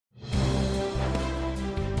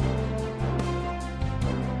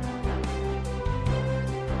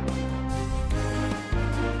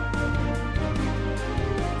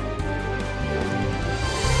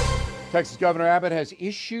Texas Governor Abbott has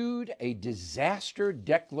issued a disaster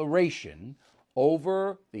declaration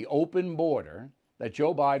over the open border that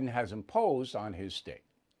Joe Biden has imposed on his state.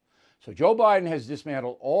 So Joe Biden has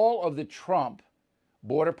dismantled all of the Trump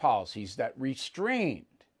border policies that restrained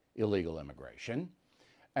illegal immigration,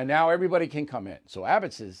 and now everybody can come in. So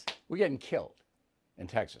Abbott says, we're getting killed in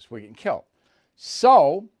Texas. We're getting killed.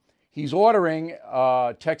 So he's ordering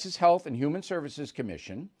Texas Health and Human Services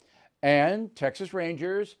Commission and Texas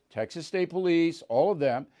Rangers, Texas State Police, all of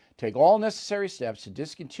them, take all necessary steps to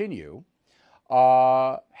discontinue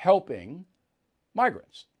helping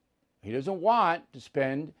migrants. He doesn't want to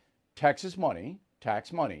spend Texas money,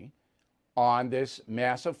 tax money, on this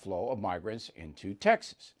massive flow of migrants into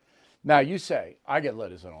Texas. Now you say, I get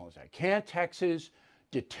letters on all this. Can't Texas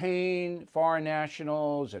detain foreign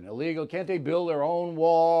nationals and illegal? Can't they build their own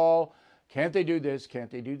wall? Can't they do this? Can't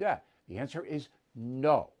they do that? The answer is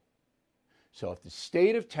no. So if the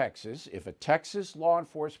state of Texas, if a Texas law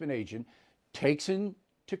enforcement agent takes into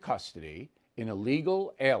custody an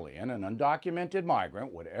illegal alien, an undocumented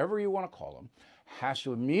migrant, whatever you want to call them, has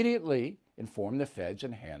to immediately inform the feds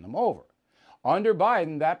and hand them over. Under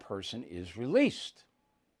Biden, that person is released.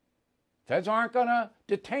 Feds aren't going to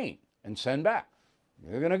detain and send back.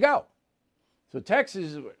 They're going to go. So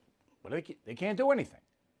Texas, well, they can't do anything.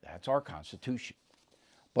 That's our Constitution.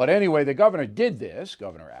 But anyway, the governor did this,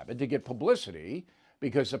 Governor Abbott, to get publicity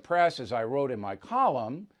because the press, as I wrote in my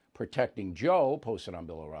column, Protecting Joe, posted on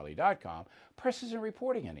BillO'Reilly.com, press isn't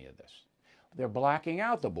reporting any of this. They're blacking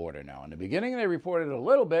out the border now. In the beginning, they reported a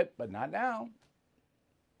little bit, but not now.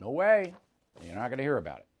 No way. You're not going to hear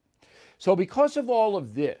about it. So because of all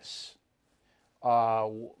of this,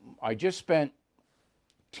 I just spent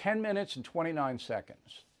 10 minutes and 29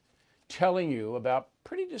 seconds telling you about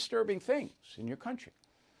pretty disturbing things in your country.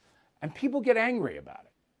 And people get angry about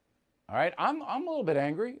it. All right? I'm a little bit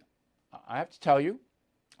angry. I have to tell you.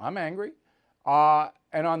 I'm angry.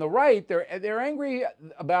 And on the right, they're angry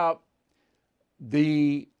about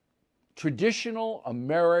the traditional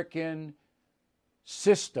American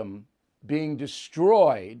system being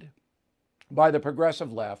destroyed by the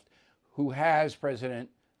progressive left who has President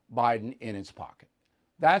Biden in its pocket.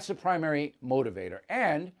 That's the primary motivator.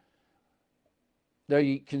 And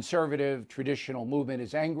the conservative traditional movement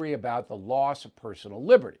is angry about the loss of personal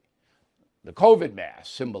liberty. The COVID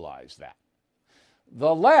mask symbolized that.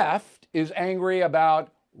 The left is angry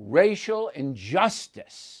about racial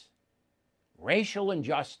injustice. Racial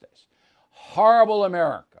injustice. Horrible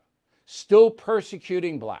America. Still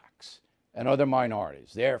persecuting blacks and other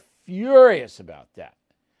minorities. They're furious about that.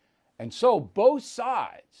 And so both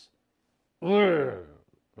sides,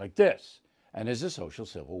 like this, and there's a social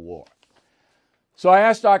civil war. So I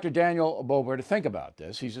asked Dr. Daniel Bober to think about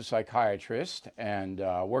this. He's a psychiatrist and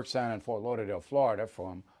works down in Fort Lauderdale, Florida,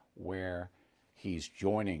 from where he's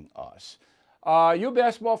joining us. You a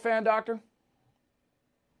basketball fan, Doctor?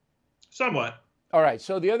 Somewhat. All right.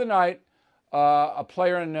 So the other night, a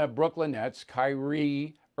player in the Brooklyn Nets,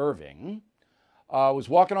 Kyrie Irving, was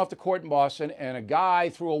walking off the court in Boston, and a guy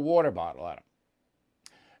threw a water bottle at him.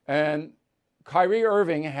 And Kyrie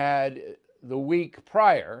Irving had, the week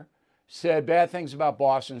prior, said bad things about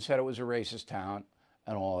Boston, said it was a racist town,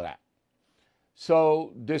 and all of that.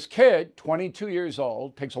 So this kid, 22 years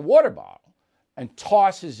old, takes a water bottle and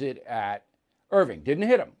tosses it at Irving. Didn't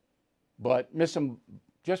hit him, but missed him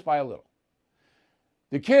just by a little.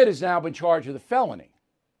 The kid has now been charged with a felony.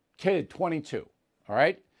 Kid, 22, all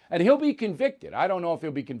right? And he'll be convicted. I don't know if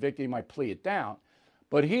he'll be convicted. He might plea it down.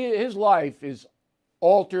 But his life is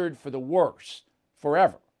altered for the worse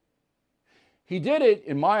forever. He did it,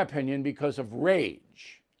 in my opinion, because of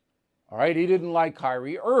rage. All right? He didn't like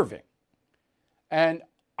Kyrie Irving. And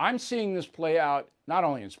I'm seeing this play out not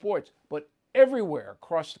only in sports, but everywhere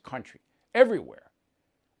across the country. Everywhere.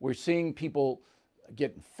 We're seeing people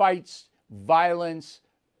get in fights, violence,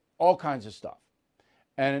 all kinds of stuff.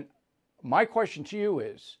 And my question to you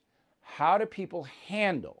is, how do people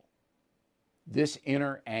handle this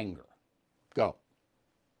inner anger? Go.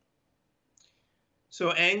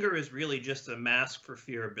 So anger is really just a mask for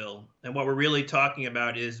fear, Bill. And what we're really talking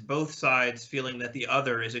about is both sides feeling that the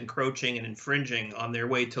other is encroaching and infringing on their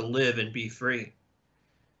way to live and be free.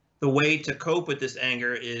 The way to cope with this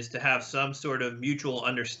anger is to have some sort of mutual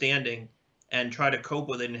understanding and try to cope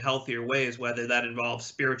with it in healthier ways, whether that involves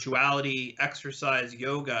spirituality, exercise,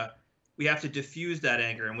 yoga. We have to diffuse that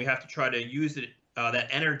anger, and we have to try to use it, that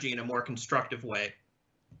energy in a more constructive way.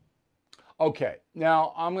 Okay,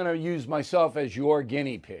 now I'm going to use myself as your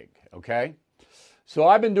guinea pig, okay? So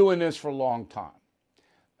I've been doing this for a long time.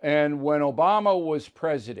 And when Obama was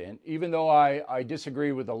president, even though I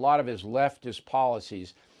disagree with a lot of his leftist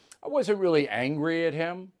policies, I wasn't really angry at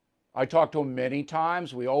him. I talked to him many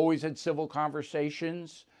times. We always had civil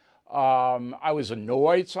conversations. I was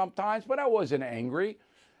annoyed sometimes, but I wasn't angry.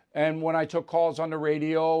 And when I took calls on the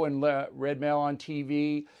radio and read mail on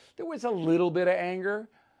TV, there was a little bit of anger.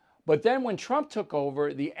 But then when Trump took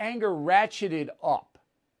over, the anger ratcheted up,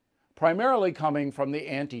 primarily coming from the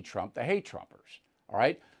anti-Trump, the hate Trumpers, all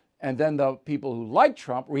right? And then the people who like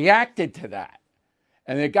Trump reacted to that.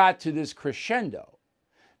 And it got to this crescendo.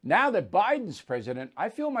 Now that Biden's president, I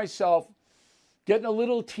feel myself getting a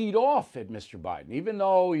little teed off at Mr. Biden. Even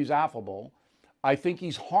though he's affable, I think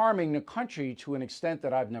he's harming the country to an extent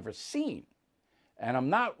that I've never seen. And I'm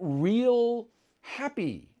not real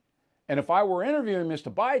happy. And if I were interviewing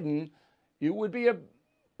Mr. Biden, it would be a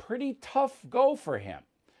pretty tough go for him.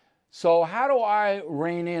 So how do I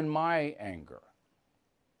rein in my anger?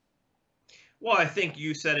 Well, I think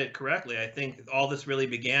you said it correctly. I think all this really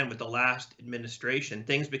began with the last administration.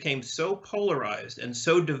 Things became so polarized and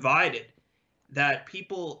so divided that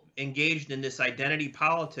people engaged in this identity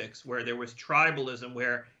politics where there was tribalism,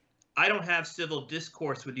 where I don't have civil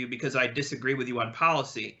discourse with you because I disagree with you on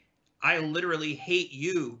policy. I literally hate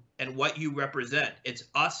you and what you represent. It's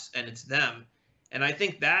us and it's them. And I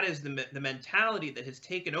think that is the mentality that has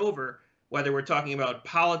taken over, whether we're talking about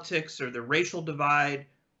politics or the racial divide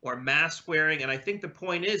or mask wearing. And I think the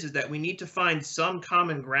point is that we need to find some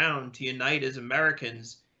common ground to unite as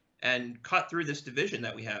Americans and cut through this division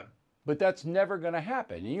that we have. But that's never going to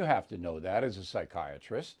happen. And you have to know that as a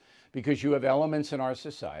psychiatrist, because you have elements in our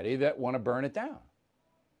society that want to burn it down.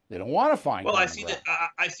 They don't want to find. Well, I see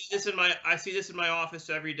this in my office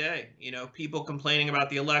every day. You know, people complaining about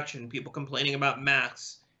the election, people complaining about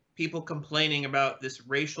masks, people complaining about this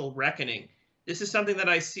racial reckoning. This is something that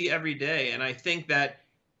I see every day, and I think that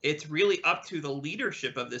it's really up to the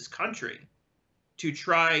leadership of this country to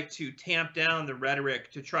try to tamp down the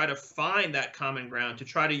rhetoric, to try to find that common ground, to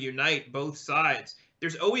try to unite both sides.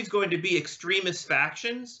 There's always going to be extremist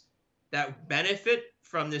factions that benefit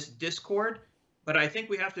from this discord, but I think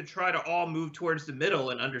we have to try to all move towards the middle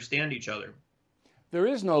and understand each other. There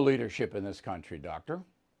is no leadership in this country, Doctor.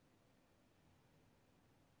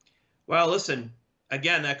 Well, listen,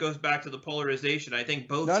 again, that goes back to the polarization. I think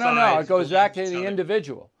both sides. No. It goes back to the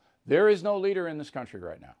individual. There is no leader in this country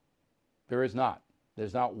right now. There is not.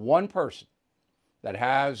 There's not one person that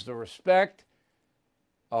has the respect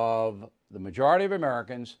of the majority of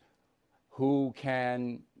Americans who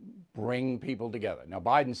can bring people together. Now,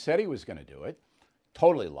 Biden said he was going to do it,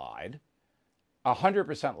 totally lied,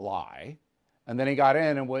 100% lie, and then he got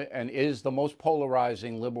in and is the most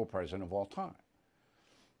polarizing liberal president of all time.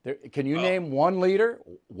 Can you name one leader,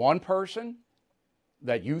 one person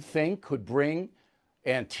that you think could bring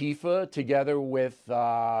Antifa together with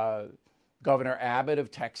Governor Abbott of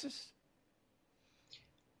Texas?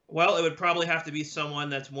 Well, it would probably have to be someone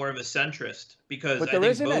that's more of a centrist, because but I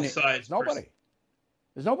there think both sides. There's nobody.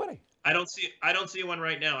 There's nobody. I don't see one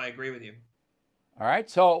right now. I agree with you. All right.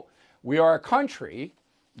 So we are a country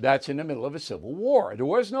that's in the middle of a civil war. There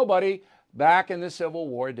was nobody back in the Civil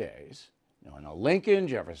War days, Lincoln,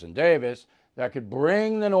 Jefferson Davis, that could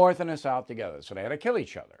bring the North and the South together. So they had to kill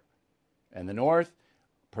each other. And the North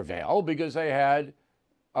prevailed because they had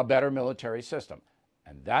a better military system.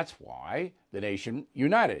 And that's why the nation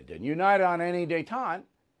united. Didn't unite on any détente.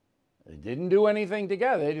 They didn't do anything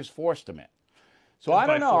together. They just forced them in. So I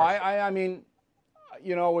don't know. I mean,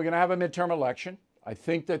 we're going to have a midterm election. I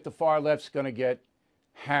think that the far left's going to get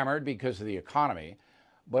hammered because of the economy.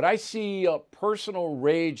 But I see a personal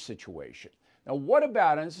rage situation. Now, what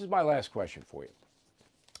about, and this is my last question for you.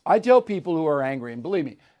 I tell people who are angry, and believe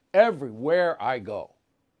me, everywhere I go,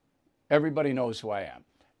 everybody knows who I am.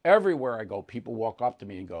 Everywhere I go, people walk up to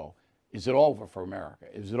me and go, is it over for America?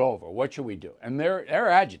 Is it over? What should we do? And they're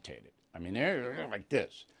agitated. I mean, they're like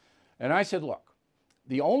this. And I said, look,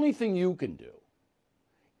 the only thing you can do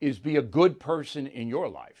is be a good person in your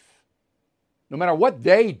life. No matter what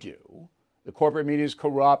they do, the corporate media is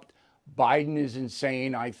corrupt, Biden is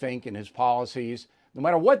insane, I think, in his policies. No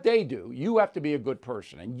matter what they do, you have to be a good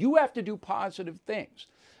person, and you have to do positive things.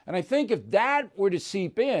 And I think if that were to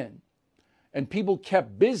seep in, and people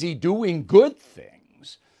kept busy doing good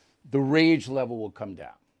things, the rage level will come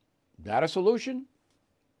down. Is that a solution?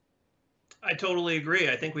 I totally agree.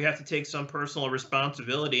 I think we have to take some personal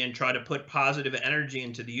responsibility and try to put positive energy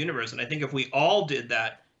into the universe. And I think if we all did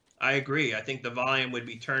that, I agree. I think the volume would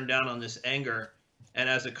be turned down on this anger. And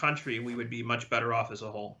as a country, we would be much better off as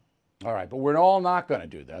a whole. All right, but we're all not going to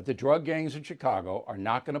do that. The drug gangs in Chicago are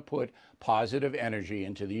not going to put positive energy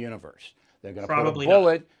into the universe. They're going to put a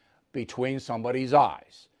bullet between somebody's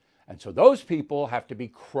eyes. And so those people have to be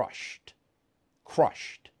crushed.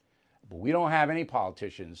 But we don't have any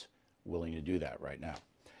politicians willing to do that right now.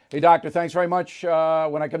 Hey, doctor, thanks very much. When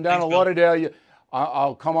I come down Thanks, to Bill. Lauderdale,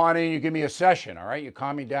 I'll come on in. You give me a session, all right? You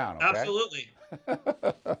calm me down, okay? Absolutely.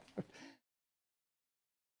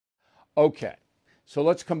 Okay, so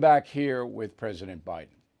let's come back here with President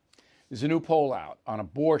Biden. There's a new poll out on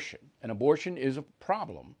abortion, and abortion is a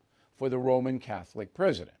problem for the Roman Catholic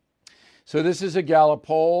president. So this is a Gallup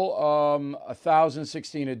poll,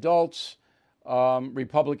 1,016 adults,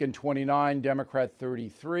 Republican 29, Democrat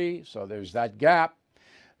 33, so there's that gap.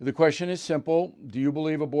 The question is simple. Do you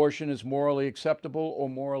believe abortion is morally acceptable or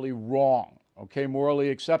morally wrong? Okay, morally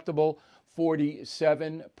acceptable,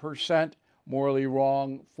 47%. Morally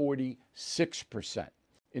wrong, 46%.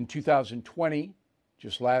 In 2020,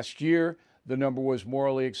 just last year, the number was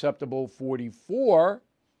morally acceptable, 44.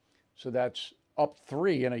 So that's up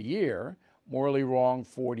 3 in a year. Morally wrong,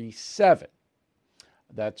 47.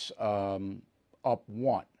 That's up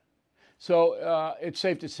 1. So it's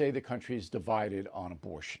safe to say the country is divided on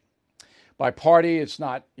abortion. By party, it's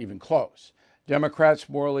not even close. Democrats,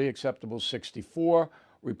 morally acceptable, 64.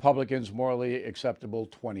 Republicans, morally acceptable,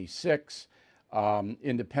 26.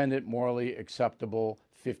 Independent, morally acceptable,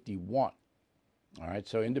 51. All right,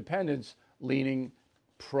 so independents leaning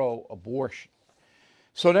pro-abortion.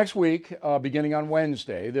 So next week, beginning on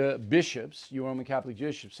Wednesday, the bishops, you Roman Catholic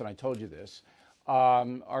bishops, and I told you this,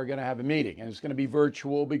 are going to have a meeting. And it's going to be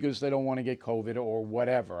virtual because they don't want to get COVID or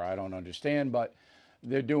whatever. I don't understand, but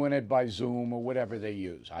they're doing it by Zoom or whatever they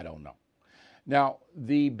use. I don't know. Now,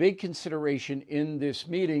 the big consideration in this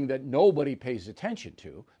meeting that nobody pays attention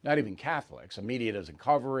to, not even Catholics, the media doesn't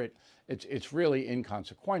cover it, it's really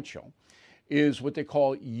inconsequential, is what they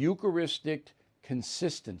call Eucharistic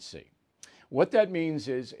consistency. What that means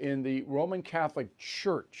is in the Roman Catholic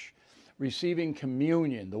Church, receiving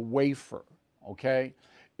communion, the wafer, okay,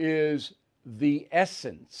 is the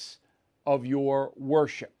essence of your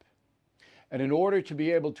worship. And in order to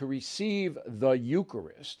be able to receive the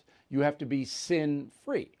Eucharist, you have to be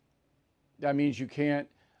sin-free. That means you can't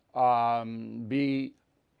be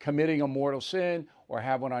committing a mortal sin or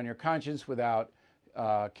have one on your conscience without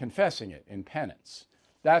confessing it in penance.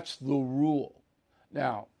 That's the rule.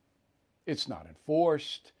 Now, it's not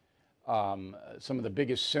enforced. Some of the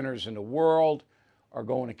biggest sinners in the world are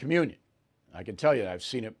going to communion. I can tell you that I've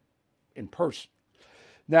seen it in person.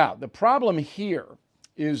 Now, the problem here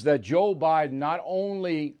is that Joe Biden not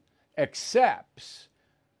only accepts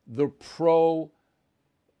the pro-choice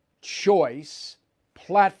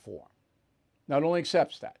platform, not only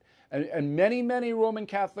accepts that, and many, many Roman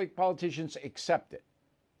Catholic politicians accept it.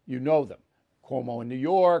 You know them. Cuomo in New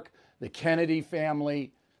York, the Kennedy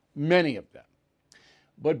family, many of them.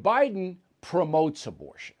 But Biden promotes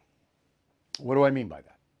abortion. What do I mean by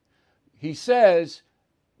that? He says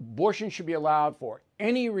abortion should be allowed for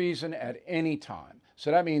any reason at any time.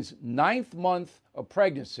 So that means 9th month of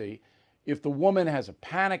pregnancy, if the woman has a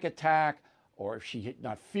panic attack or if she's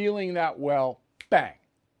not feeling that well, bang,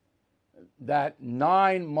 that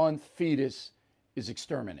 9-month fetus is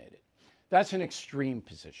exterminated. That's an extreme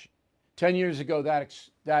position. 10 years ago,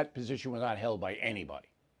 that position was not held by anybody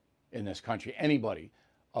in this country, anybody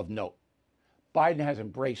of note. Biden has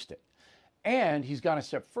embraced it. And he's gone a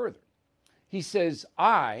step further. He says,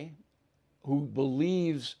 I, who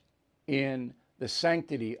believes in the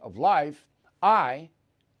sanctity of life, I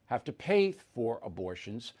have to pay for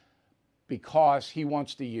abortions because he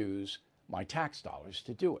wants to use my tax dollars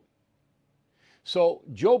to do it. So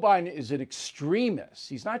Joe Biden is an extremist.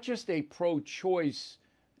 He's not just a pro-choice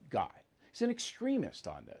guy. He's an extremist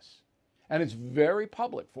on this. And it's very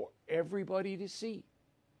public for everybody to see.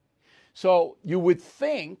 So you would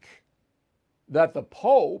think that the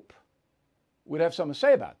Pope would have something to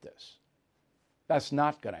say about this. That's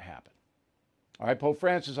not going to happen. All right, Pope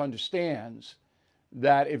Francis understands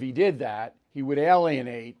that if he did that, he would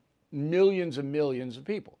alienate millions and millions of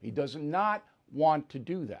people. He does not want to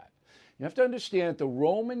do that. You have to understand that the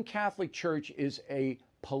Roman Catholic Church is a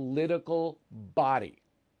political body.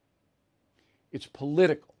 It's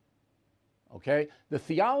political, okay? The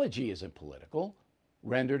theology isn't political.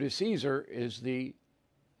 Render to Caesar is the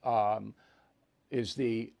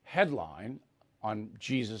headline on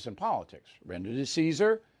Jesus and politics. Render to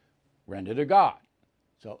Caesar, render to God.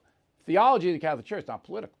 So theology of the Catholic Church is not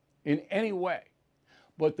political in any way.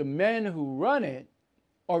 But the men who run it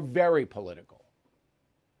are very political.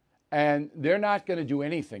 And they're not going to do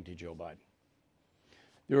anything to Joe Biden.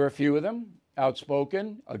 There are a few of them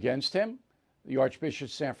outspoken against him. The Archbishop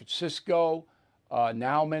of San Francisco,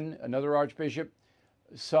 Naumann, another archbishop,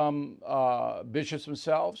 some bishops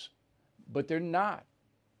themselves, but they're not.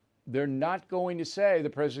 They're not going to say the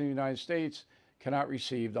President of the United States cannot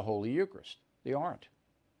receive the Holy Eucharist. They aren't.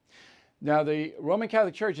 Now, the Roman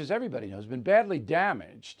Catholic Church, as everybody knows, has been badly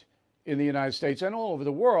damaged in the United States and all over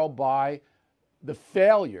the world by the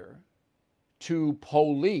failure to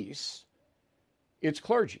police its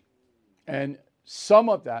clergy. And some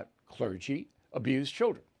of that clergy abuse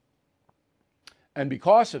children. And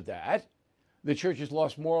because of that, the church has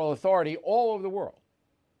lost moral authority all over the world.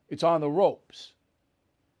 It's on the ropes.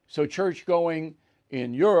 So church going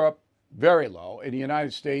in Europe, very low. In the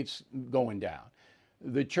United States, going down.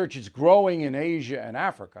 The church is growing in Asia and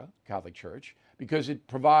Africa, Catholic Church, because it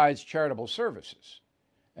provides charitable services.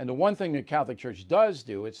 And the one thing the Catholic Church does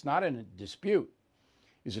do, it's not in a dispute,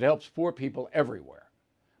 is it helps poor people everywhere.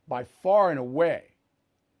 By far and away,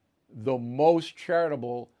 the most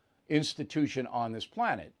charitable institution on this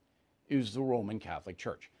planet is the Roman Catholic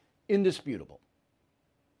Church. Indisputable.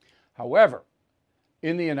 However,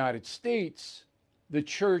 in the United States, the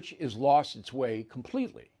church has lost its way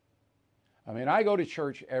completely. I mean, I go to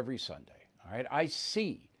church every Sunday, all right? I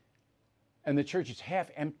see, and the church is half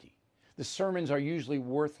empty. The sermons are usually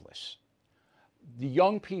worthless. The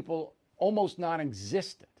young people, almost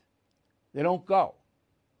non-existent. They don't go,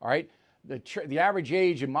 all right? The average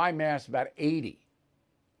age in my mass is about 80.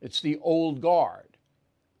 It's the old guard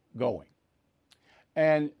going.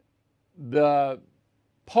 And the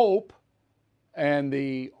Pope and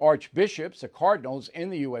the archbishops, the cardinals in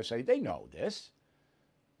the USA, they know this.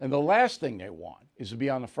 And the last thing they want is to be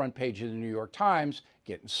on the front page of the New York Times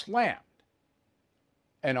getting slammed.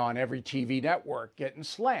 And on every TV network getting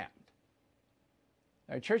slammed.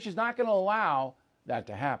 Now, the church is not going to allow that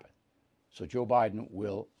to happen. So Joe Biden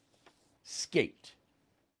will skate.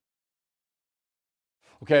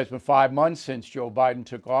 Okay, it's been 5 months since Joe Biden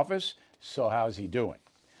took office. So how's he doing?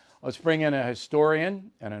 Let's bring in a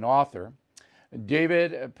historian and an author,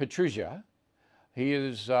 David Petruzza. He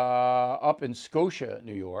is up in Scotia,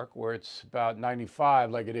 New York, where it's about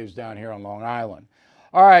 95 like it is down here on Long Island.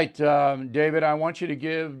 All right, David, I want you to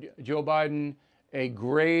give Joe Biden a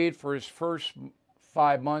grade for his first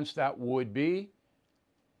 5 months. That would be?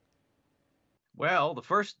 Well, the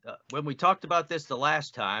first, when we talked about this the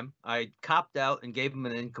last time, I copped out and gave him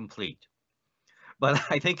an incomplete. But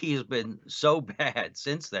I think he has been so bad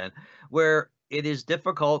since then, where it is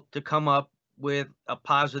difficult to come up with a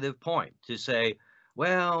positive point to say,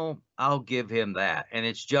 well, I'll give him that. And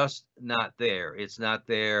it's just not there. It's not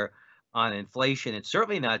there on inflation. It's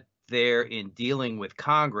certainly not there in dealing with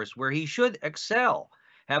Congress, where he should excel,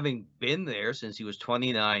 having been there since he was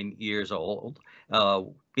 29 years old,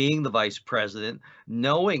 being the vice president,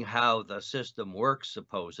 knowing how the system works,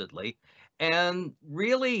 supposedly, and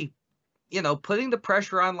really, putting the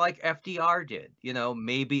pressure on like FDR did,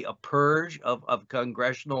 maybe a purge of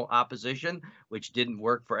congressional opposition, which didn't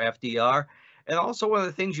work for FDR. And also one of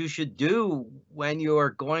the things you should do when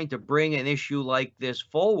you're going to bring an issue like this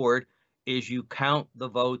forward is you count the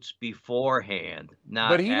votes beforehand,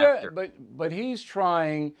 not after. But he's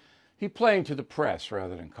playing to the press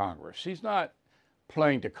rather than Congress. He's not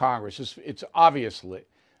playing to Congress. It's obviously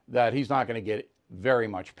that he's not going to get very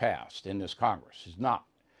much passed in this Congress. He's not.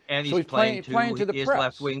 And he's playing to his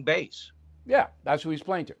left-wing base. Yeah, that's who he's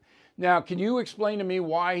playing to. Now, can you explain to me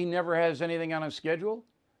why he never has anything on his schedule?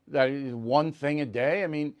 That is one thing a day? I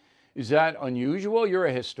mean, is that unusual? You're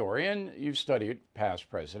a historian. You've studied past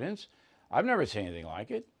presidents. I've never seen anything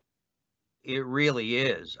like it. It really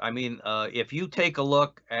is. I mean, if you take a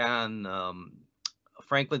look at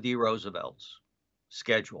Franklin D. Roosevelt's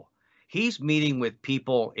schedule, he's meeting with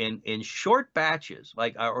people in short batches,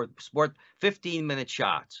 like or sport 15-minute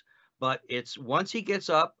shots. But it's once he gets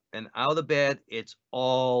up and out of bed, it's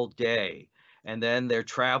all day. And then they're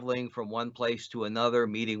traveling from one place to another,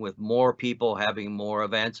 meeting with more people, having more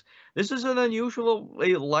events. This is an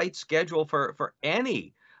unusually light schedule for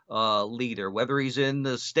any leader, whether he's in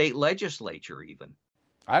the state legislature even.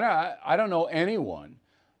 I don't know anyone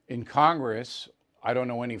in Congress. I don't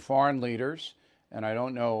know any foreign leaders, and I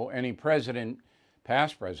don't know any president,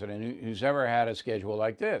 past president, who's ever had a schedule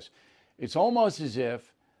like this. It's almost as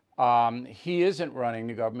if he isn't running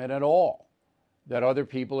the government at all, that other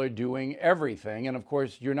people are doing everything. And of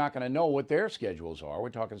course, you're not going to know what their schedules are. We're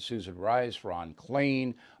talking Susan Rice, Ron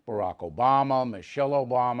Klain, Barack Obama, Michelle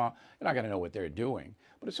Obama. You're not going to know what they're doing.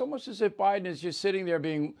 But it's almost as if Biden is just sitting there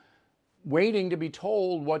waiting to be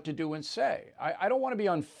told what to do and say. I don't want to be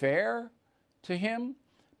unfair to him,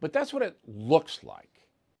 but that's what it looks like.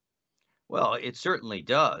 Well, it certainly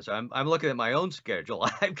does. I'm looking at my own schedule.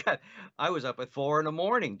 I was up at 4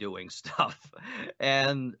 a.m. doing stuff,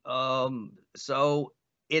 and so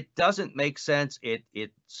it doesn't make sense.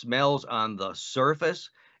 It smells on the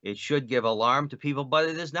surface It should give alarm to people, but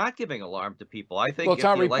it is not giving alarm to people. I Well, think it's if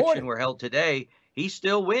not the election reported. were held today, he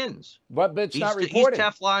still wins. But it's not He's reported.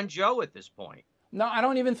 Teflon Joe at this point. No, I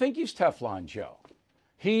don't even think he's Teflon Joe.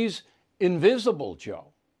 He's Invisible Joe.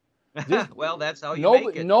 Well, that's how you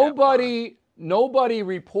make it. Nobody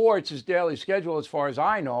reports his daily schedule, as far as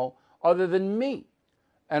I know, other than me.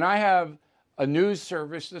 And I have a news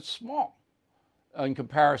service that's small in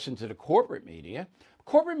comparison to the corporate media.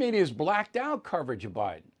 Corporate media has blacked out coverage of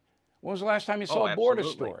Biden. When was the last time you saw a border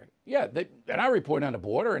story? Yeah, they're not reporting on the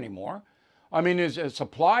border anymore. I mean, there's a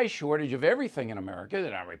supply shortage of everything in America.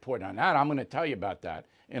 They're not reporting on that. I'm going to tell you about that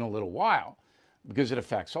in a little while because it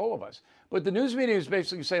affects all of us. But the news media is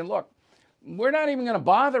basically saying, look, we're not even going to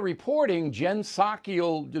bother reporting. Jen Psaki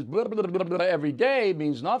will just blah, blah, blah, blah, every day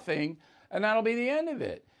means nothing, and that'll be the end of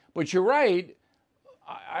it. But you're right.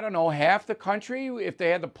 I don't know, half the country, if they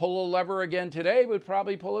had to pull a lever again today, would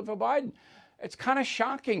probably pull it for Biden. It's kind of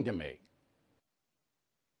shocking to me.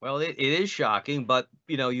 Well, it is shocking, but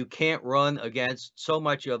you can't run against so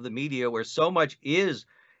much of the media where so much is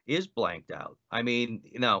blanked out. I mean,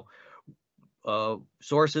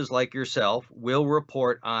 sources like yourself will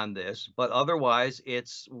report on this, but otherwise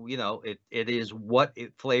it's, it is what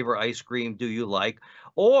flavor ice cream do you like?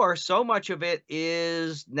 Or so much of it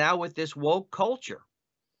is now with this woke culture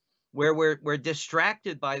where we're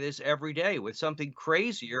distracted by this every day with something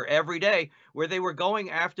crazier every day, where they were going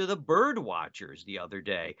after the bird watchers the other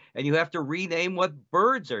day. And you have to rename what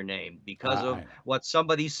birds are named because of what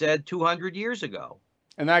somebody said 200 years ago.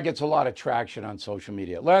 And that gets a lot of traction on social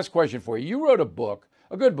media. Last question for you. You wrote a book,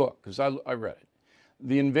 a good book, because I read it,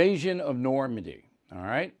 The Invasion of Normandy, all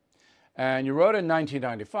right? And you wrote it in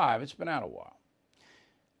 1995. It's been out a while.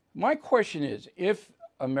 My question is, if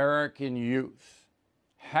American youth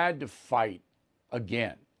had to fight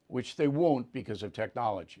again, which they won't because of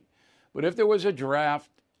technology, but if there was a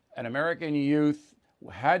draft and American youth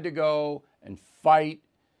had to go and fight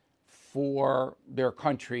for their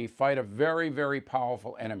country, fight a very, very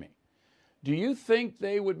powerful enemy, do you think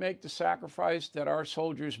they would make the sacrifice that our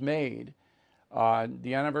soldiers made?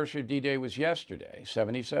 The anniversary of D-Day was yesterday,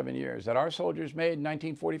 77 years, that our soldiers made in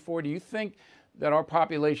 1944. Do you think that our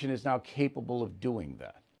population is now capable of doing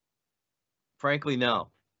that? Frankly, no.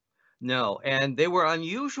 No, and they were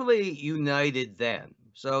unusually united then.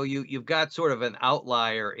 So you've got sort of an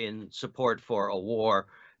outlier in support for a war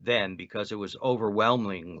then because it was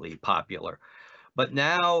overwhelmingly popular. But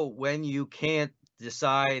now when you can't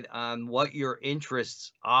decide on what your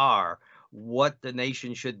interests are, what the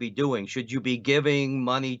nation should be doing, should you be giving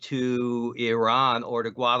money to Iran or to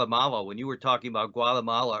Guatemala? When you were talking about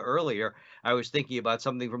Guatemala earlier, I was thinking about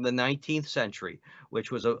something from the 19th century,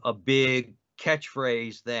 which was a big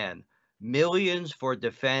catchphrase then. Millions for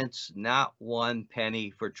defense, not one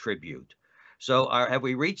penny for tribute. So have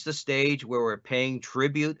we reached the stage where we're paying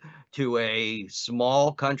tribute to a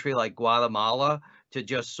small country like Guatemala to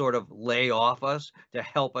just sort of lay off us, to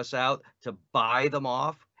help us out, to buy them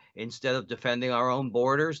off instead of defending our own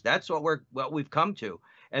borders? That's what we've come to.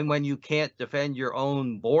 And when you can't defend your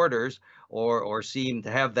own borders or seem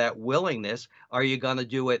to have that willingness, are you going to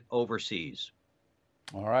do it overseas?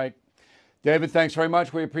 All right. David, thanks very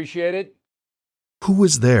much. We appreciate it. Who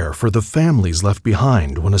is there for the families left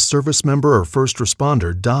behind when a service member or first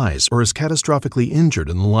responder dies or is catastrophically injured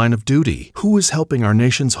in the line of duty? Who is helping our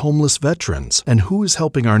nation's homeless veterans? And who is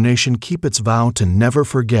helping our nation keep its vow to never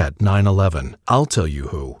forget 9/11? I'll tell you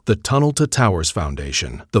who. The Tunnel to Towers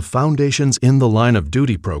Foundation. The foundation's In the Line of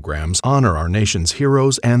Duty programs honor our nation's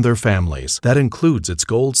heroes and their families. That includes its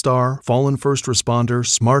Gold Star, Fallen First Responder,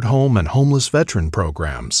 Smart Home, and Homeless Veteran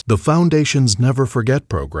programs. The foundation's Never Forget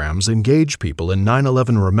programs engage people in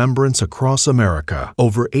 9/11 remembrance across America.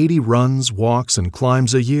 Over 80 runs, walks, and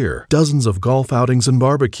climbs a year, dozens of golf outings and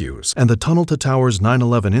barbecues, and the Tunnel to Towers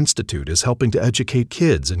 9/11 Institute is helping to educate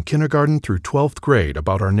kids in kindergarten through 12th grade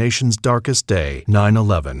about our nation's darkest day,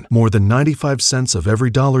 9/11. More than 95 cents of every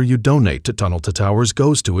dollar you donate to Tunnel to Towers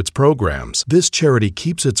goes to its programs. This charity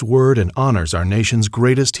keeps its word and honors our nation's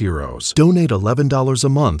greatest heroes. Donate $11 a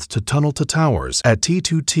month to Tunnel to Towers at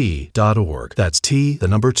t2t.org. That's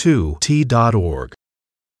T2T.org.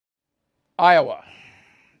 Iowa.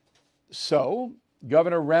 So,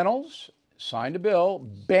 Governor Reynolds signed a bill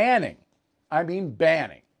banning,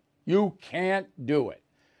 you can't do it,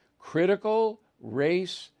 critical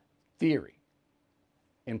race theory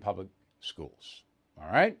in public schools.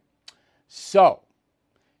 All right? So,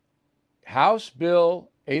 House Bill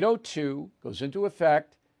 802 goes into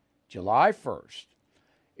effect July 1st.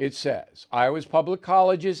 It says, Iowa's public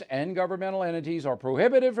colleges and governmental entities are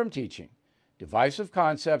prohibited from teaching divisive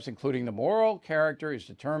concepts, including the moral character is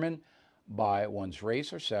determined by one's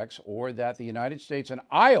race or sex, or that the United States and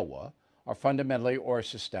Iowa are fundamentally or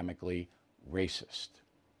systemically racist.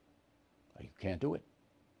 You can't do it.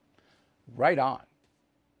 Right on.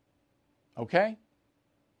 Okay?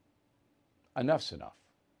 Enough's enough.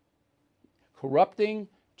 Corrupting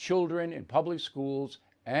children in public schools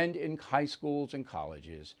and in high schools and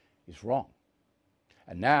colleges is wrong.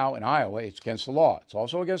 And now in Iowa, it's against the law. It's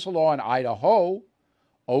also against the law in Idaho,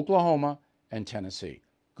 Oklahoma, and Tennessee.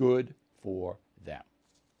 Good for them.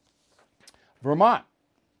 Vermont,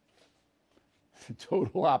 the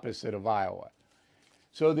total opposite of Iowa.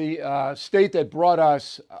 So the state that brought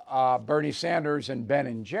us Bernie Sanders and Ben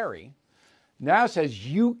and Jerry now says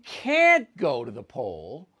you can't go to the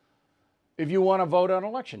poll if you want to vote on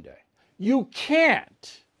Election Day. You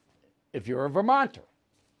can't if you're a Vermonter.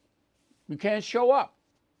 You can't show up.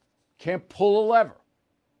 Can't pull a lever.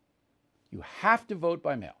 You have to vote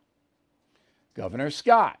by mail. Governor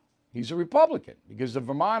Scott, he's a Republican because the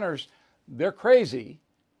Vermonters, they're crazy,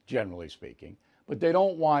 generally speaking, but they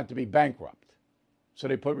don't want to be bankrupt. So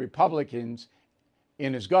they put Republicans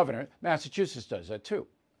in as governor. Massachusetts does that too.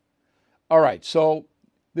 All right, so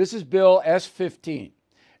this is Bill S-15.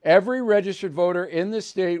 Every registered voter in the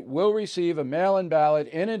state will receive a mail-in ballot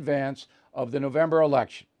in advance of the November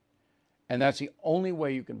election. And that's the only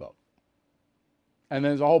way you can vote. And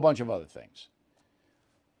there's a whole bunch of other things.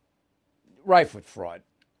 Right-foot fraud.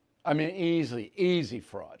 I mean, easy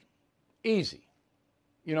fraud. Easy.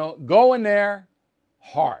 You know, go in there,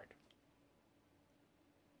 hard.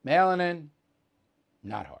 Mailing in,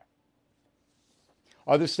 not hard.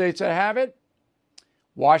 Other states that have it,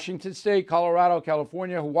 Washington State, Colorado,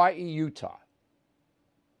 California, Hawaii, Utah.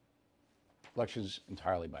 Elections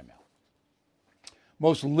entirely by mail.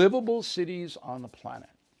 Most livable cities on the planet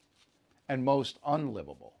and most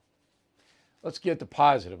unlivable. Let's get the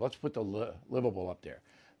positive. Let's put the livable up there.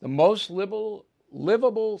 The most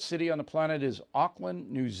livable city on the planet is Auckland,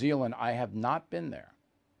 New Zealand. I have not been there.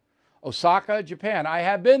 Osaka, Japan. I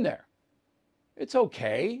have been there. It's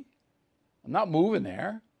okay. I'm not moving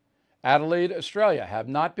there. Adelaide, Australia. Have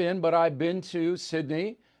not been, but I've been to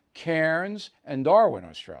Sydney, Cairns, and Darwin,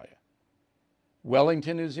 Australia.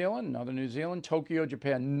 Wellington, New Zealand, another New Zealand. Tokyo,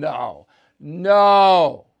 Japan. No.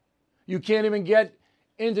 You can't even get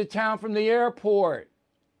into town from the airport.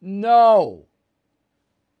 No.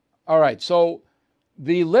 All right, so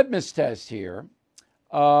the litmus test here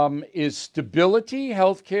is stability,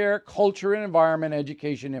 healthcare, culture and environment,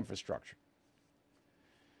 education, infrastructure.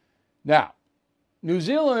 Now, New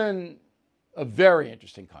Zealand, a very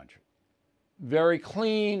interesting country. Very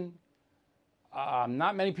clean,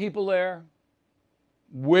 not many people there,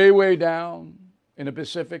 way down in the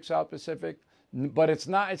Pacific, South Pacific, but it's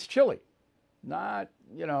chilly, not,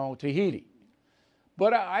 Tahiti.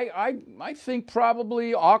 But I think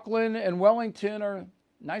probably Auckland and Wellington are a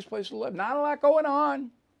nice place to live. Not a lot going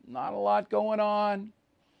on.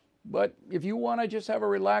 But if you want to just have a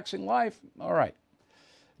relaxing life, all right.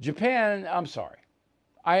 Japan, I'm sorry.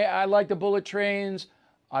 I like the bullet trains.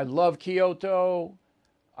 I love Kyoto.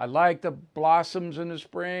 I like the blossoms in the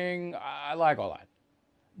spring. I like all that.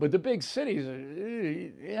 But the big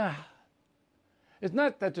cities, yeah. It's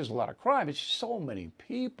not that there's a lot of crime. It's just so many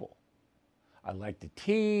people. I like the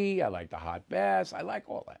tea. I like the hot baths. I like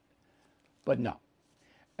all that. But no.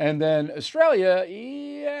 And then Australia,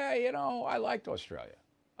 yeah, I liked Australia.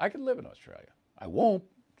 I could live in Australia. I won't,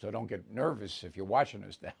 so don't get nervous if you're watching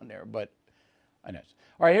us down there, but I know.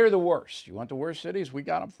 All right, here are the worst. You want the worst cities? We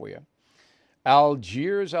got them for you.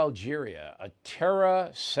 Algiers, Algeria, a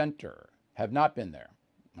terror center. Have not been there.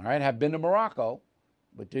 All right, have been to Morocco,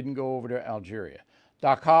 but didn't go over to Algeria.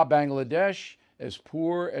 Dhaka, Bangladesh, as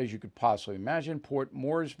poor as you could possibly imagine. Port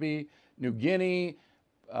Moresby, New Guinea,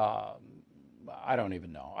 I don't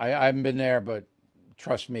even know. I haven't been there, but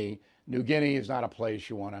trust me, New Guinea is not a place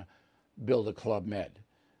you want to build a Club Med.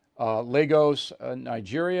 Lagos,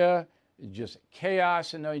 Nigeria, just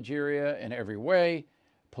chaos in Nigeria in every way.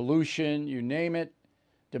 Pollution, you name it.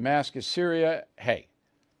 Damascus, Syria. Hey,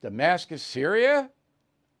 Damascus, Syria?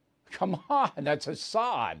 Come on, that's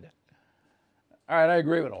Assad. All right, I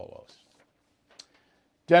agree with all those.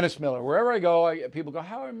 Dennis Miller, wherever I go, people go,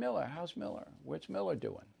 how's Miller? What's Miller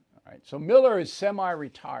doing? All right, so Miller is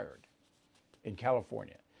semi-retired in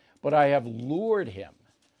California, but I have lured him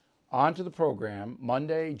onto the program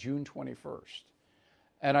Monday, June 21st.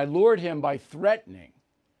 And I lured him by threatening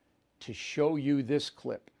to show you this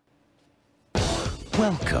clip.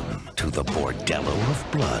 Welcome to the bordello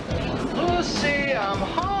of blood. Lucy, I'm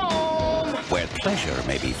home! Where pleasure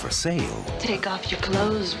may be for sale. Take off your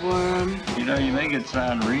clothes, worm. You make it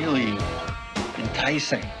sound really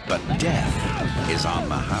Enticing. But death is on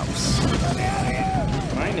the house.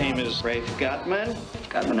 My name is Rafe Gutman.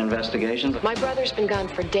 Gutman Investigations. My brother's been gone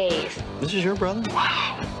for days. This is your brother?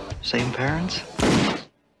 Wow. Same parents?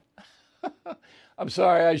 I'm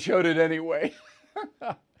sorry, I showed it anyway.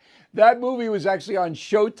 That movie was actually on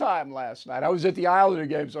Showtime last night. I was at the Islander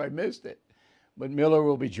game, so I missed it. But Miller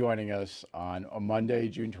will be joining us on a Monday,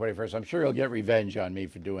 June 21st. I'm sure he'll get revenge on me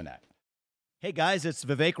for doing that. Hey guys, it's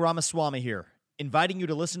Vivek Ramaswamy here, inviting you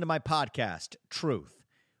to listen to my podcast, Truth.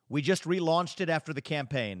 We just relaunched it after the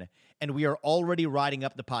campaign, and we are already riding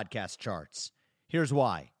up the podcast charts. Here's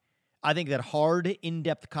why. I think that hard,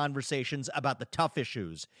 in-depth conversations about the tough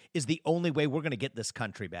issues is the only way we're going to get this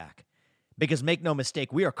country back. Because make no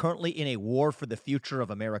mistake, we are currently in a war for the future of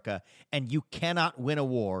America, and you cannot win a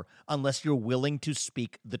war unless you're willing to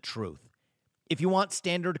speak the truth. If you want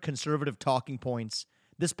standard conservative talking points,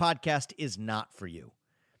 this podcast is not for you.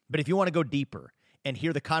 But if you want to go deeper and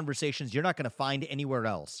hear the conversations you're not going to find anywhere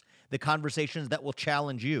else, the conversations that will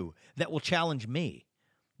challenge you, that will challenge me,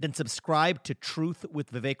 then subscribe to Truth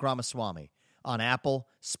with Vivek Ramaswamy on Apple,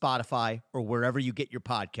 Spotify, or wherever you get your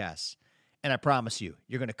podcasts. And I promise you,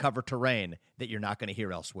 you're going to cover terrain that you're not going to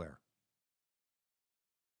hear elsewhere.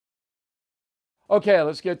 Okay,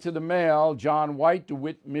 let's get to the mail. John White,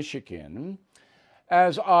 DeWitt, Michigan.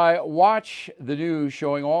 As I watch the news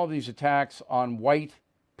showing all these attacks on white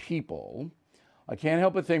people, I can't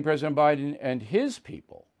help but think President Biden and his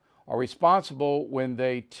people are responsible when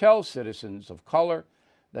they tell citizens of color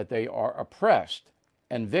that they are oppressed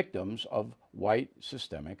and victims of white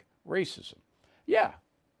systemic racism. Yeah,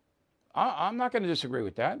 I'm not going to disagree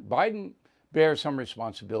with that. Biden bears some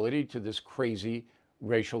responsibility to this crazy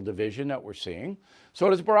racial division that we're seeing. So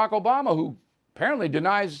does Barack Obama, who apparently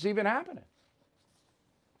denies it's even happening.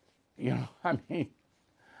 You know, I mean,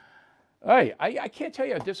 hey, I can't tell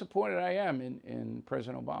you how disappointed I am in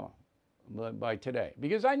President Obama by today,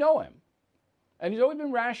 because I know him, and he's always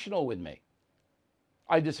been rational with me.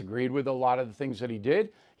 I disagreed with a lot of the things that he did.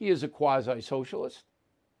 He is a quasi-socialist,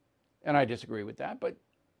 and I disagree with that, but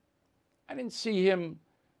I didn't see him.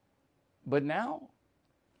 But now,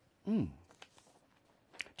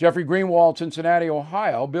 Jeffrey Greenwald, Cincinnati,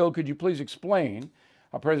 Ohio. Bill, could you please explain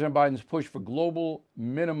how President Biden's push for global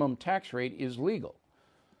minimum tax rate is legal?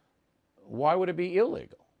 Why would it be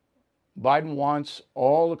illegal? Biden wants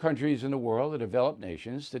all the countries in the world, the developed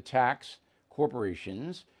nations, to tax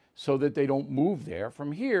corporations so that they don't move there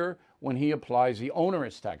from here when he applies the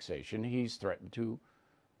onerous taxation he's threatened to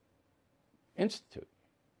institute.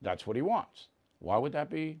 That's what he wants. Why would that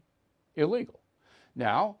be illegal?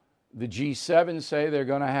 Now, the G7 say they're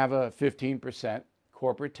going to have a 15%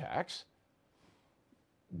 corporate tax.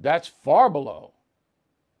 That's far below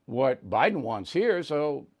what Biden wants here.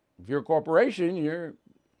 So if you're a corporation, you're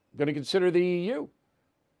going to consider the EU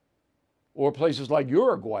or places like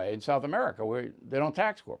Uruguay in South America where they don't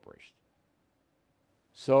tax corporations.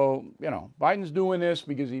 So, you know, Biden's doing this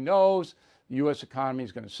because he knows the U.S. economy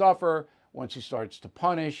is going to suffer once he starts to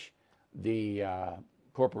punish the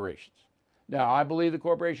corporations. Now, I believe the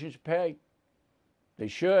corporations should pay. They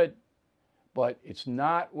should. But it's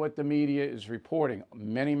not what the media is reporting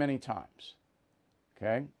many, many times.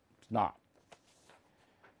 Okay? It's not.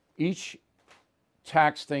 Each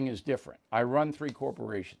tax thing is different. I run 3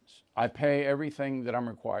 corporations. I pay everything that I'm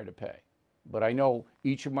required to pay. But I know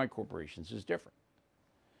each of my corporations is different.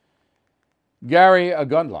 Gary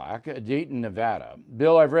Gundlach, Dayton, Nevada.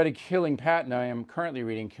 Bill, I've read Killing Patton. I am currently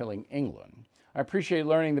reading Killing England. I appreciate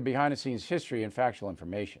learning the behind-the-scenes history and factual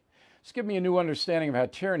information. It's given me a new understanding of how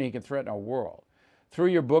tyranny can threaten our world. Through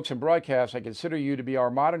your books and broadcasts, I consider you to be our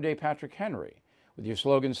modern-day Patrick Henry, with your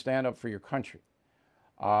slogan, stand up for your country.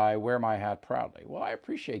 I wear my hat proudly. Well, I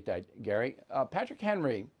appreciate that, Gary. Patrick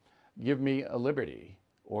Henry, give me a liberty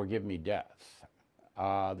or give me death.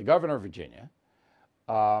 The governor of Virginia,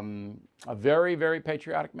 a very, very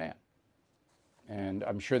patriotic man. And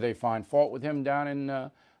I'm sure they find fault with him down in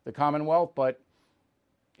the Commonwealth, but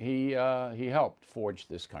he helped forge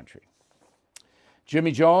this country.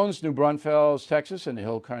 Jimmy Jones, New Braunfels, Texas, in the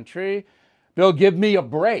Hill Country. Bill, give me a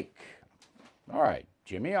break. All right,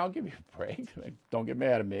 Jimmy, I'll give you a break. Don't get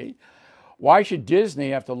mad at me. Why should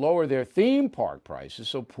Disney have to lower their theme park prices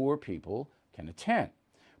so poor people can attend?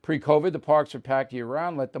 Pre-COVID, the parks are packed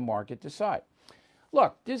year-round. Let the market decide.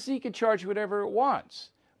 Look, Disney can charge whatever it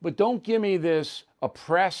wants, but don't give me this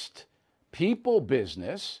oppressed people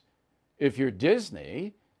business if you're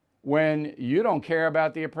Disney when you don't care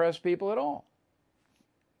about the oppressed people at all.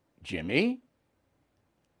 Jimmy,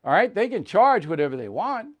 all right, they can charge whatever they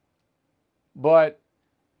want, but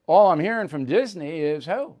all I'm hearing from Disney is,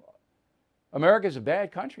 oh, America's a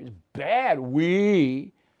bad country. It's bad.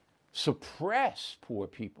 We suppress poor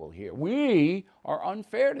people here. We are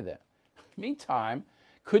unfair to them. Meantime,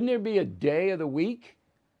 couldn't there be a day of the week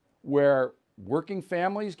where working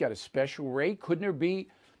families got a special rate? Couldn't there be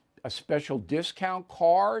a special discount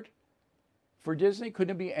card for Disney?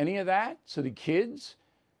 Couldn't it be any of that so the kids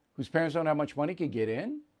whose parents don't have much money could get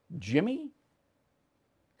in? Jimmy?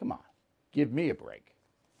 Come on, give me a break.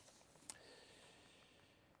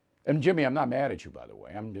 And Jimmy, I'm not mad at you, by the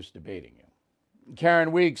way. I'm just debating you.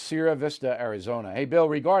 Karen Weeks, Sierra Vista, Arizona. Hey, Bill,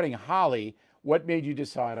 regarding Holly, what made you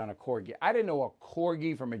decide on a Corgi? I didn't know a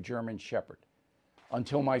Corgi from a German Shepherd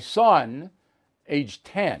until my son, age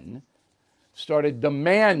 10, started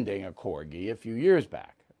demanding a Corgi a few years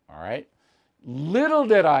back, all right? Little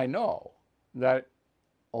did I know that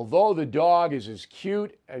although the dog is as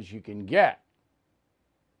cute as you can get,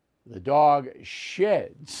 the dog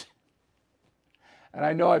sheds. And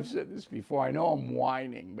I know I've said this before. I know I'm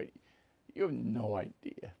whining, but you have no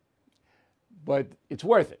idea. But it's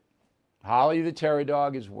worth it. Holly the Terror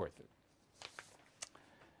Dog is worth it.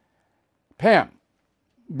 Pam,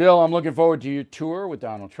 Bill, I'm looking forward to your tour with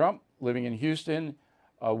Donald Trump. Living in Houston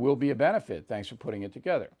will be a benefit. Thanks for putting it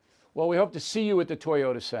together. Well, we hope to see you at the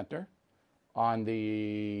Toyota Center on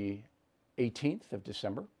the 18th of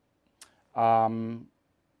December.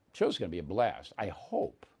 Show's going to be a blast, I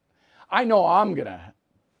hope. I know I'm going to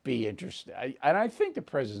be interested. And I think the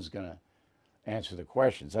president's going to answer the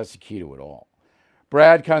questions. That's the key to it all.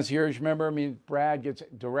 Brad, concierge member. Brad gets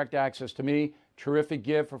direct access to me. Terrific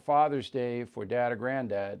gift for Father's Day for dad or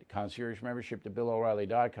granddad. Concierge membership to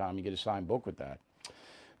BillO'Reilly.com. You get a signed book with that.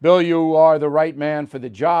 Bill, you are the right man for the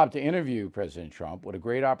job to interview President Trump. What a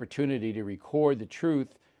great opportunity to record the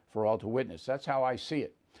truth for all to witness. That's how I see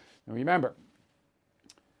it. And remember,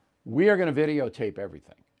 we are going to videotape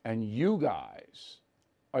everything. And you guys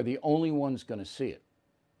are the only ones going to see it.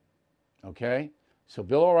 Okay? So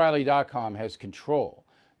BillO'Reilly.com has control.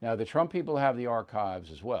 Now, the Trump people have the archives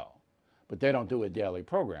as well, but they don't do a daily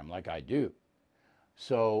program like I do.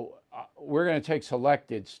 So we're going to take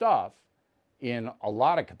selected stuff in a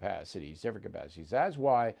lot of capacities, different capacities. That's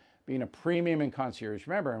why being a premium and concierge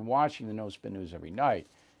member and watching the No Spin News every night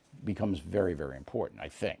becomes very, very important, I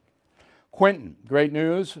think. Quentin, great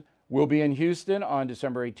news. We'll be in Houston on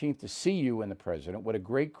December 18th to see you and the president. What a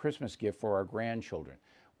great Christmas gift for our grandchildren.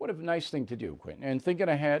 What a nice thing to do, Quentin. And thinking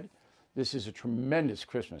ahead, this is a tremendous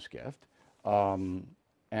Christmas gift. And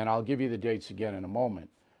I'll give you the dates again in a moment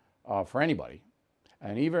for anybody.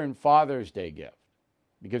 And even Father's Day gift,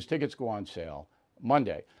 because tickets go on sale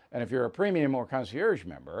Monday. And if you're a premium or concierge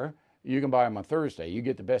member, you can buy them on Thursday. You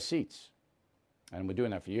get the best seats. And we're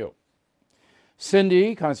doing that for you.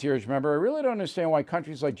 Cindy, concierge member, I really don't understand why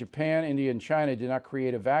countries like Japan, India, and China did not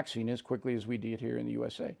create a vaccine as quickly as we did here in the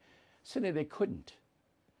USA. Cindy, they couldn't.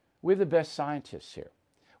 We have the best scientists here.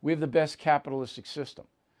 We have the best capitalistic system.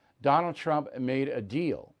 Donald Trump made a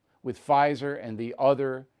deal with Pfizer and the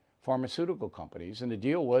other pharmaceutical companies, and the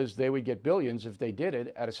deal was they would get billions if they did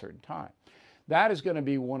it at a certain time. That is going to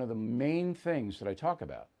be one of the main things that I talk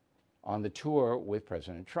about on the tour with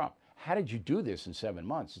President Trump. How did you do this in 7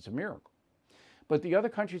 months? It's a miracle. But the other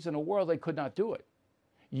countries in the world, they could not do it.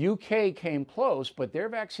 UK came close, but their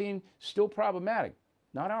vaccine still problematic,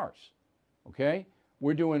 not ours. Okay?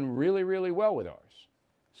 We're doing really, really well with ours.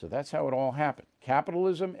 So that's how it all happened.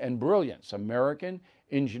 Capitalism and brilliance, American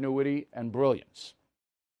ingenuity and brilliance.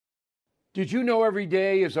 Did you know every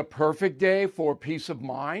day is a perfect day for peace of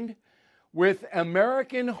mind? With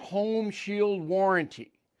American Home Shield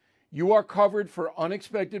Warranty, you are covered for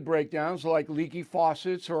unexpected breakdowns like leaky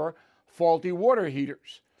faucets or faulty water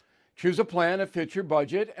heaters. Choose a plan that fits your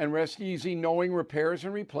budget and rest easy knowing repairs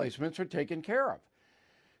and replacements are taken care of.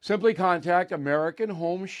 Simply contact American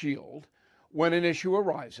Home Shield when an issue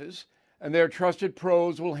arises, and their trusted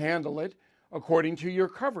pros will handle it according to your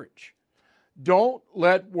coverage. Don't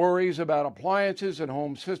let worries about appliances and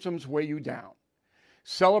home systems weigh you down.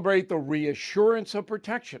 Celebrate the reassurance of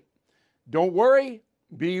protection. Don't worry,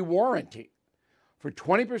 be warranty. For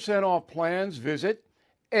 20% off plans, visit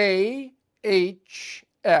ahs.com/bill.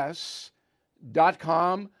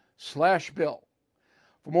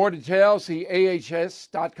 For more details, see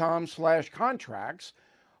ahs.com/contracts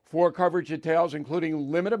for coverage details,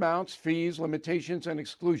 including limit amounts, fees, limitations, and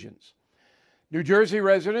exclusions. New Jersey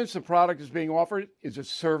residents, the product is being offered is a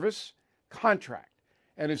service contract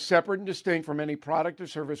and is separate and distinct from any product or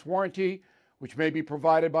service warranty, which may be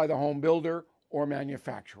provided by the home builder or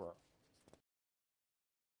manufacturer.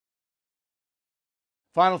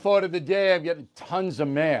 Final thought of the day, I'm getting tons of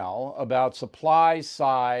mail about supply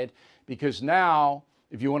side, because now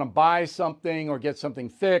if you want to buy something or get something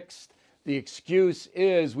fixed, the excuse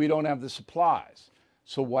is we don't have the supplies.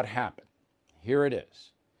 So what happened? Here it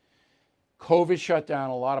is. COVID shut down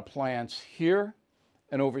a lot of plants here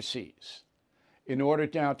and overseas. In order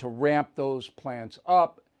now to ramp those plants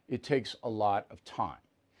up, it takes a lot of time.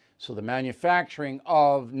 So the manufacturing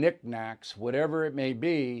of knickknacks, whatever it may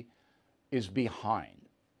be, is behind,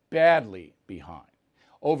 badly behind.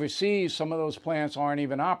 Overseas, some of those plants aren't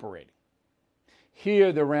even operating.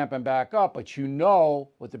 Here, they're ramping back up, but you know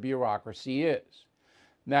what the bureaucracy is.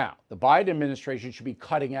 Now, the Biden administration should be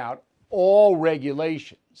cutting out all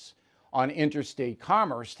regulations on interstate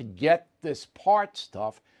commerce to get this part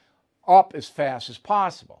stuff up as fast as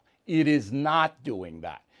possible. It is not doing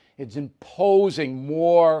that. It's imposing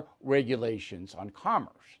more regulations on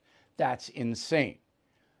commerce. That's insane.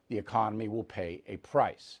 The economy will pay a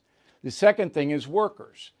price. The second thing is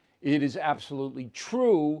workers. It is absolutely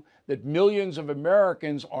true that millions of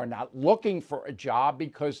Americans are not looking for a job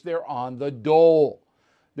because they're on the dole.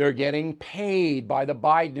 They're getting paid by the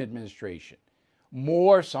Biden administration,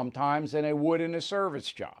 more sometimes than they would in a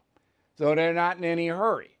service job. So they're not in any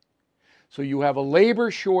hurry. So you have a labor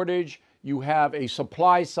shortage, you have a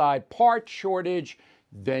supply side part shortage,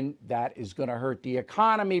 then that is going to hurt the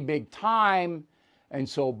economy big time. And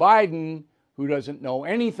so Biden, who doesn't know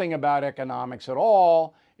anything about economics at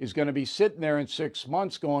all, is going to be sitting there in 6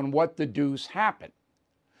 months going, what the deuce happened?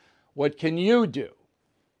 What can you do?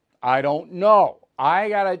 I don't know.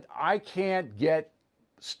 I can't get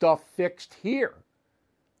stuff fixed here.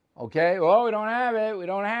 Okay, well, we don't have it, we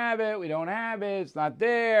don't have it, we don't have it, it's not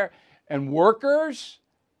there. And workers,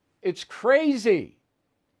 it's crazy,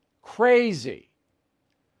 crazy.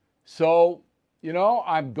 So, you know,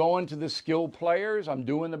 I'm going to the skilled players. I'm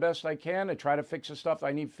doing the best I can to try to fix the stuff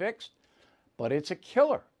I need fixed, but it's a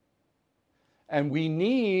killer. And we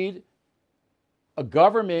need a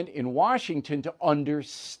government in Washington to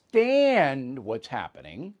understand what's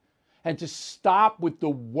happening and to stop with the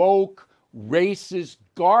woke, racist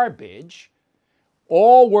garbage,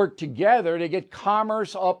 all work together to get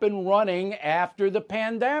commerce up and running after the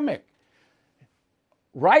pandemic.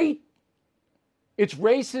 Right? It's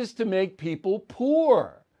racist to make people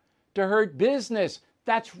poor, to hurt business.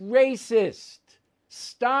 That's racist.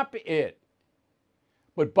 Stop it.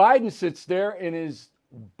 But Biden sits there in his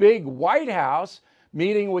big White House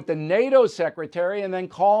meeting with the NATO secretary and then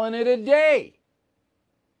calling it a day.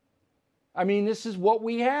 I mean, this is what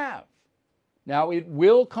we have. Now, it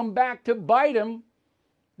will come back to bite him.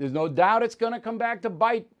 There's no doubt it's going to come back to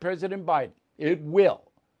bite President Biden. It will.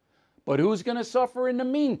 But who's going to suffer in the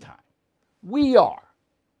meantime? We are.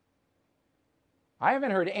 I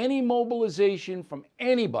haven't heard any mobilization from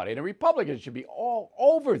anybody. The Republicans should be all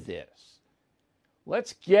over this.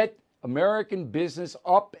 Let's get American business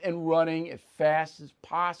up and running as fast as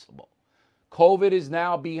possible. COVID is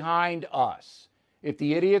now behind us. If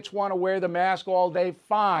the idiots want to wear the mask all day,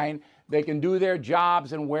 fine. They can do their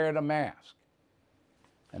jobs and wear the mask.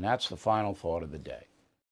 And that's the final thought of the day.